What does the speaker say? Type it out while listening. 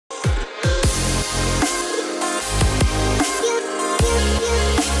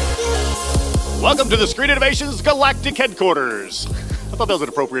Welcome to the Screen Innovations Galactic Headquarters. I thought that was an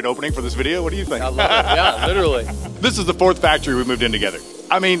appropriate opening for this video. What do you think? I love it, yeah, literally. This is the fourth factory we moved in together.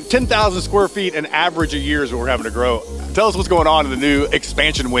 I mean, 10,000 square feet an average a year is what we're having to grow. Tell us what's going on in the new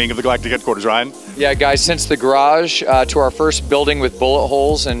expansion wing of the Galactic Headquarters, Ryan. Yeah, guys, since the garage to our first building with bullet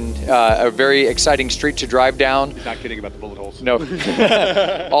holes and a very exciting street to drive down. Not kidding about the bullet holes. No.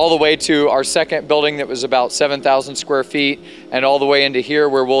 All the way to our second building that was about 7,000 square feet, and all the way into here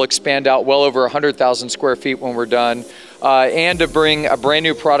where we'll expand out well over 100,000 square feet when we're done. And to bring a brand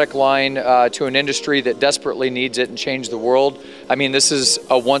new product line to an industry that desperately needs it and change the world. I mean, this is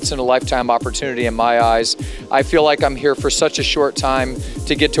a once-in-a-lifetime opportunity in my eyes. I feel like I'm here for such a short time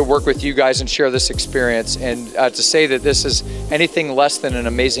to get to work with you guys and share this experience. And to say that this is anything less than an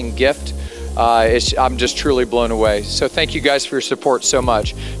amazing gift, I'm just truly blown away. So thank you guys for your support so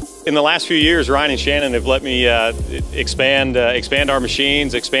much. In the last few years, Ryan and Shannon have let me expand our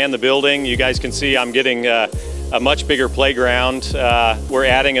machines, expand the building. You guys can see I'm getting a much bigger playground. We're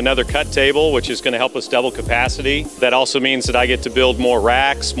adding another cut table, which is going to help us double capacity. That also means that I get to build more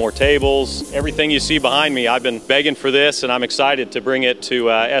racks, more tables. Everything you see behind me, I've been begging for this, and I'm excited to bring it to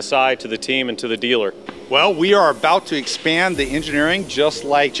SI, to the team, and to the dealer. Well, we are about to expand the engineering just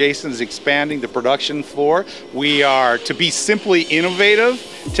like Jason's expanding the production floor. We are to be simply innovative.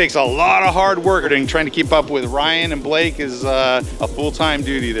 It takes a lot of hard work, and trying to keep up with Ryan and Blake is a full-time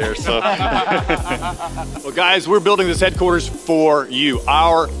duty there. So, well, guys, we're building this headquarters for you,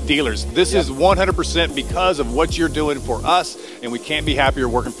 our dealers. This is 100% because of what you're doing for us, and we can't be happier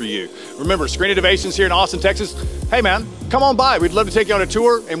working for you. Remember, Screen Innovations here in Austin, Texas. Hey, man, come on by. We'd love to take you on a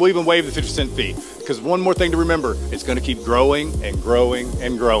tour, and we'll even waive the 50-cent fee. Because one more thing to remember, it's going to keep growing and growing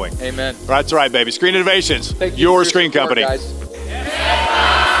and growing. Amen. That's right, baby. Screen Innovations, Thank you your for screen support, company. Guys.